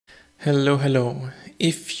Hello.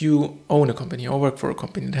 If you own a company or work for a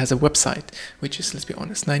company that has a website, which is, let's be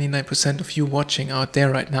honest, 99% of you watching out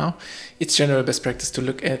there right now, it's general best practice to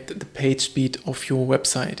look at the page speed of your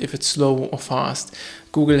website, if it's slow or fast.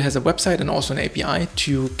 Google has a website and also an API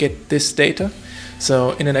to get this data.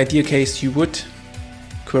 So in an ideal case, you would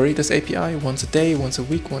query this API once a day, once a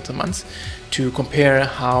week, once a month to compare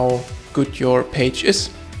how good your page is,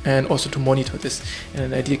 and also to monitor this. In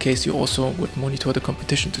an ideal case, you also would monitor the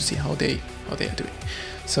competition to see how they are doing.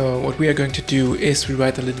 So what we are going to do is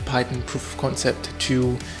rewrite a little Python proof of concept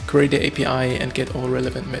to query the API and get all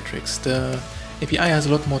relevant metrics. The API has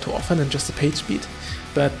a lot more to offer than just the page speed.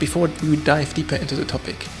 But before we dive deeper into the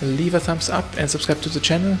topic, leave a thumbs up and subscribe to the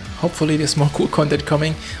channel. Hopefully there's more cool content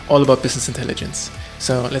coming, all about business intelligence.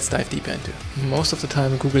 So let's dive deeper into it. Most of the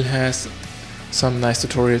time Google has some nice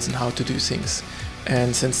tutorials on how to do things.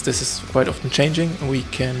 And since this is quite often changing, we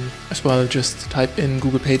can as well just type in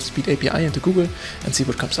Google PageSpeed API into Google and see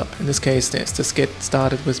what comes up. In this case, there's this get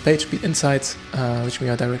started with PageSpeed Insights, which we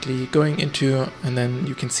are directly going into, and then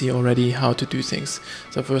you can see already how to do things.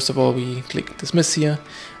 So first of all, we click dismiss here,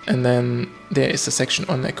 and then there is a section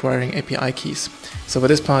on acquiring API keys. So for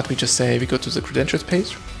this part, we just say we go to the credentials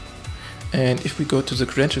page. And if we go to the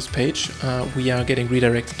credentials page, we are getting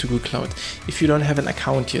redirected to Google Cloud. If you don't have an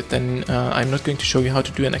account yet, then I'm not going to show you how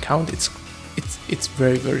to do an account. It's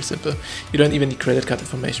very, very simple. You don't even need credit card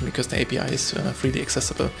information because the API is freely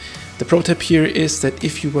accessible. The pro tip here is that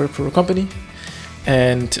if you work for a company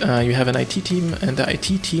and you have an IT team, and the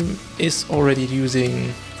IT team is already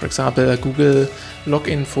using, for example, a Google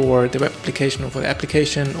login for the web application or for the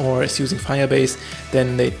application, or is using Firebase,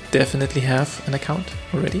 then they definitely have an account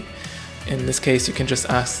already. In this case, you can just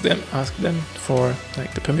ask them for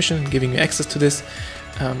like the permission, giving you access to this.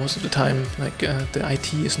 Most of the time, like the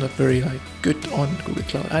IT is not very good on Google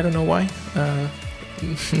Cloud. I don't know why.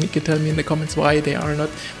 You can tell me in the comments why they are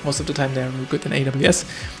not. Most of the time, they are really good in AWS,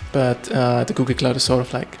 but the Google Cloud is sort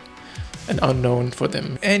of like an unknown for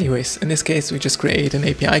them. Anyways, in this case, we just create an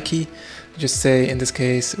API key. Just say, in this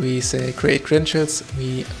case, we say create credentials.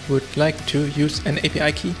 We would like to use an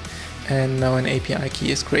API key, and now an API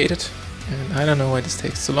key is created. And I don't know why this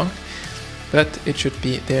takes so long, but it should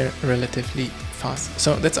be there relatively fast.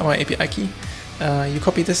 So that's our API key. You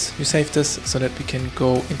copy this, you save this, so that we can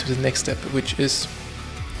go into the next step, which is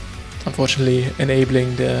unfortunately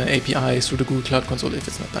enabling the API through the Google Cloud Console if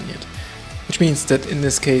it's not done yet. Which means that in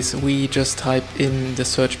this case, we just type in the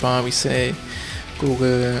search bar, we say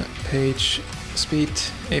Google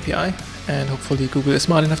PageSpeed API, and hopefully Google is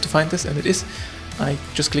smart enough to find this, and it is. I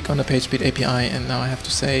just click on the PageSpeed API, and now I have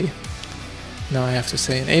to say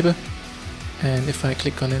enable, and if I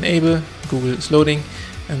click on enable, Google is loading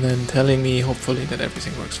and then telling me hopefully that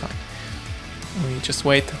everything works fine. We just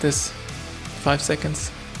wait this 5 seconds.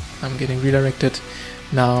 I'm getting redirected.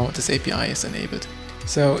 Now this API is enabled.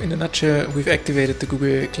 So in a nutshell, we've activated the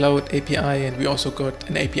Google Cloud API and we also got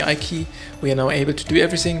an API key. We are now able to do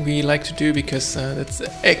everything we like to do because that's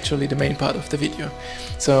actually the main part of the video.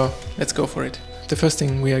 So let's go for it. The first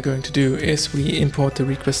thing we are going to do is we import the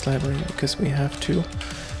request library because we have to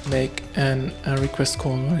make a request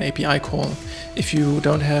call or an API call. If you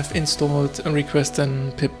don't have installed a request,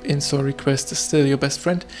 then pip install request is still your best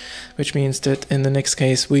friend, which means that in the next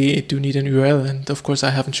case we do need an URL, and of course I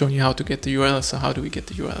haven't shown you how to get the URL, so how do we get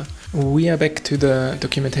the URL? We are back to the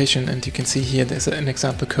documentation, and you can see here there's an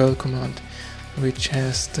example curl command which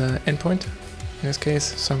has the endpoint. In this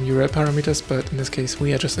case, some URL parameters, but in this case,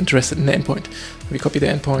 we are just interested in the endpoint. We copy the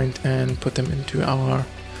endpoint and put them into our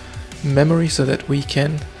memory so that we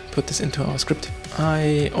can put this into our script.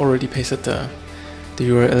 I already pasted the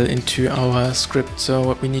URL into our script. So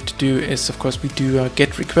what we need to do is, of course, we do a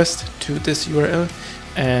get request to this URL,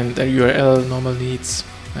 and the URL normally needs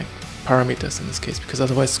like parameters in this case, because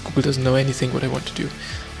otherwise Google doesn't know anything what I want to do.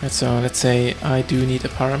 And so let's say I do need a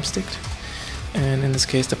param stick. And in this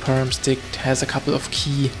case, the param stick has a couple of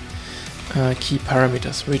key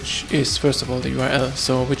parameters, which is first of all the URL.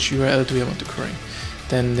 So which URL do I want to query?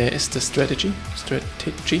 Then there is the strategy,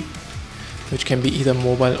 which can be either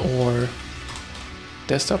mobile or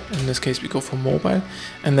desktop. In this case, we go for mobile.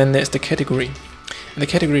 And then there's the category. And the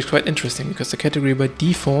category is quite interesting because the category by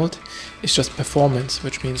default is just performance,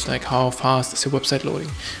 which means like how fast is your website loading.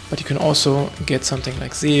 But you can also get something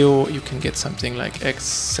like SEO, you can get something like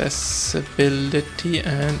accessibility,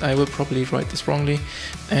 and I will probably write this wrongly.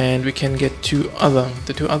 And we can get two other.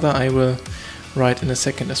 The two other I will write in a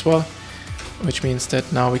second as well, which means that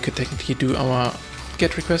now we could technically do our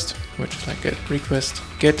get request, which is like get request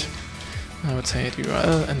get. I would say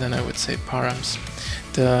URL, and then I would say params.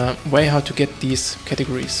 The way how to get these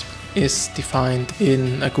categories is defined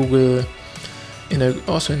in a Google,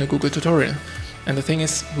 also in a Google tutorial. And the thing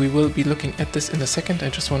is, we will be looking at this in a second. I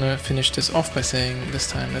just want to finish this off by saying this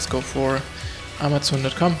time let's go for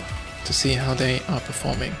Amazon.com to see how they are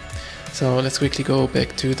performing. So let's quickly go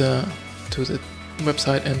back to the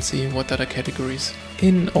website and see what other categories.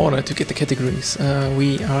 In order to get the categories,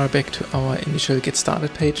 we are back to our initial get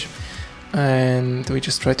started page, and we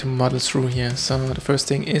just try to muddle through here. So the first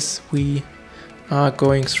thing is we are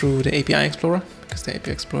going through the API Explorer, because the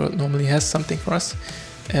API Explorer normally has something for us.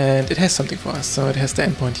 And it has something for us, so it has the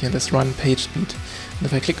endpoint here, this run PageSpeed. And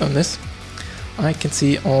if I click on this, I can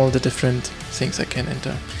see all the different things I can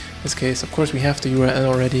enter. In this case, of course, we have the URL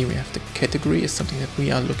already, we have the category, is something that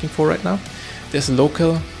we are looking for right now. There's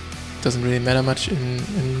local, doesn't really matter much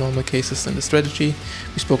in normal cases in the strategy.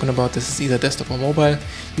 We've spoken about this is either desktop or mobile,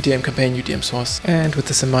 UTM campaign, UTM source. And with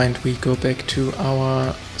this in mind, we go back to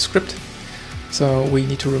our script. So we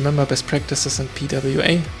need to remember best practices and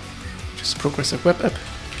PWA, which is progressive web app.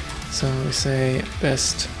 So we say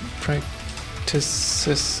best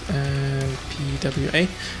practices and PWA.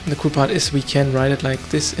 And the cool part is we can write it like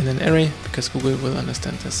this in an array, because Google will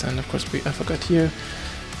understand this. And of course I forgot here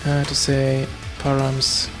to say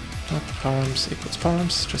params, not params equals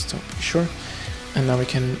params, just to be sure. And now we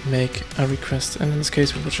can make a request. And in this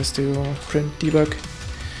case we will just do print debug,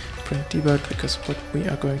 because what we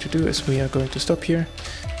are going to do is we are going to stop here.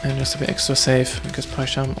 And just to be extra safe, because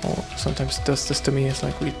PyCharm sometimes does this to me, it's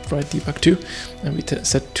like we write debug 2 and we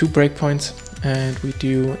set 2 breakpoints and we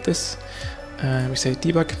do this and we say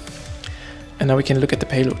debug, and now we can look at the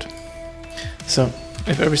payload. So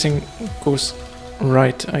if everything goes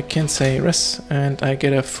right, I can say res and I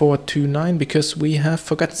get a 429 because we have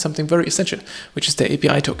forgotten something very essential, which is the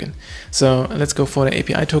API token. So let's go for the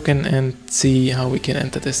API token and see how we can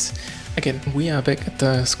enter this. Again, we are back at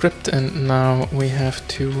the script and now we have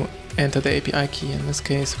to enter the API key. In this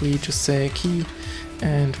case, we just say key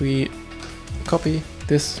and we copy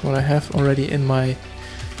this, what I have already in my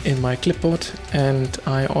clipboard. And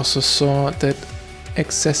I also saw that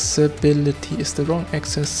accessibility is the wrong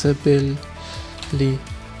accessibility.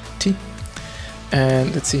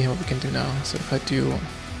 And let's see how we can do now. So if I do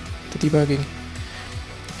the debugging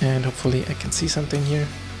and hopefully I can see something here.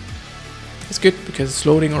 It's good because it's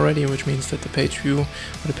loading already, which means that the page view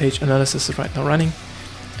or the page analysis is right now running,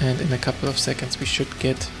 and in a couple of seconds we should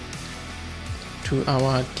get to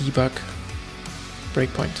our debug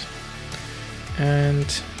breakpoint,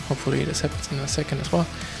 and hopefully this happens in a second as well.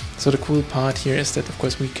 So the cool part here is that of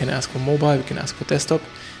course we can ask for mobile, we can ask for desktop,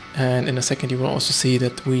 and in a second you will also see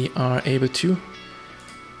that we are able to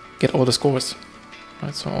get all the scores.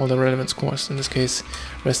 Right, so all the relevant scores. In this case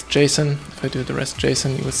REST JSON. If I do the REST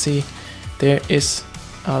JSON, you will see there is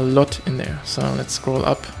a lot in there. So let's scroll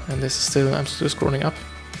up, and this is still, I'm still scrolling up,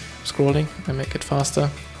 scrolling, I make it faster.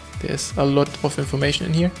 There's a lot of information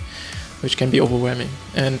in here, which can be overwhelming.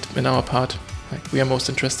 And in our part, like, we are most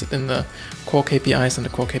interested in the core KPIs, and the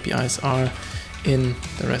core KPIs are in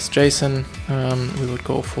the REST JSON. We would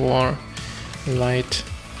go for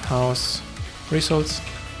Lighthouse results.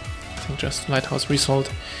 I think just Lighthouse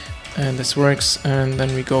result, and this works. And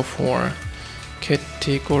then we go for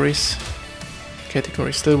categories.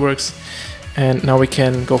 Category still works, and now we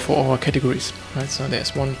can go for our categories, right? So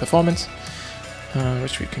there's one performance,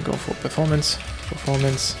 which we can go for performance,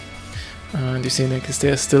 and you see because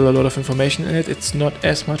there's still a lot of information in it. It's not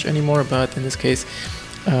as much anymore, but in this case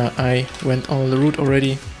I went all the route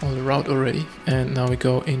already, and now we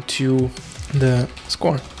go into the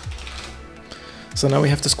score. So now we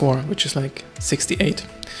have the score, which is like 68.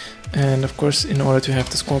 And of course, in order to have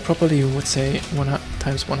the score properly, you would say 1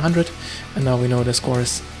 times 100. And now we know the score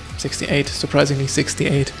is 68, surprisingly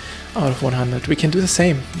 68 out of 100. We can do the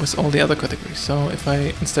same with all the other categories. So if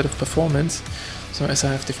I, instead of performance, so as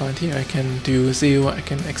I have defined here, I can do SEO, I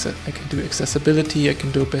can do accessibility, I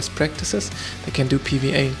can do best practices, I can do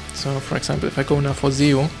PVA. So for example, if I go now for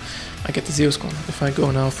SEO, I get the SEO score. If I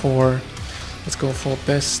go now for, let's go for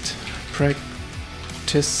best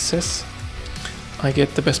practices, I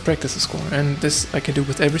get the best practices score, and this I can do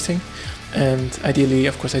with everything. And ideally,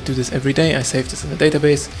 of course, I do this every day. I save this in the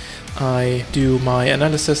database. I do my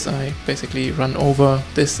analysis. I basically run over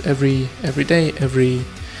this every day, every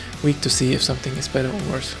week, to see if something is better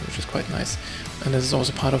or worse, which is quite nice. And this is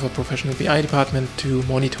also part of a professional BI department to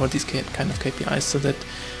monitor these kind of KPIs so that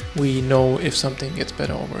we know if something gets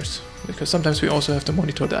better or worse, because sometimes we also have to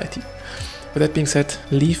monitor the IT. With that being said,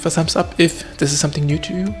 leave a thumbs up if this is something new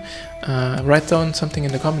to you. Write down something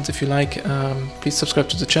in the comments if you like. Please subscribe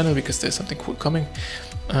to the channel because there's something cool coming.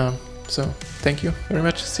 So thank you very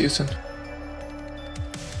much. See you soon.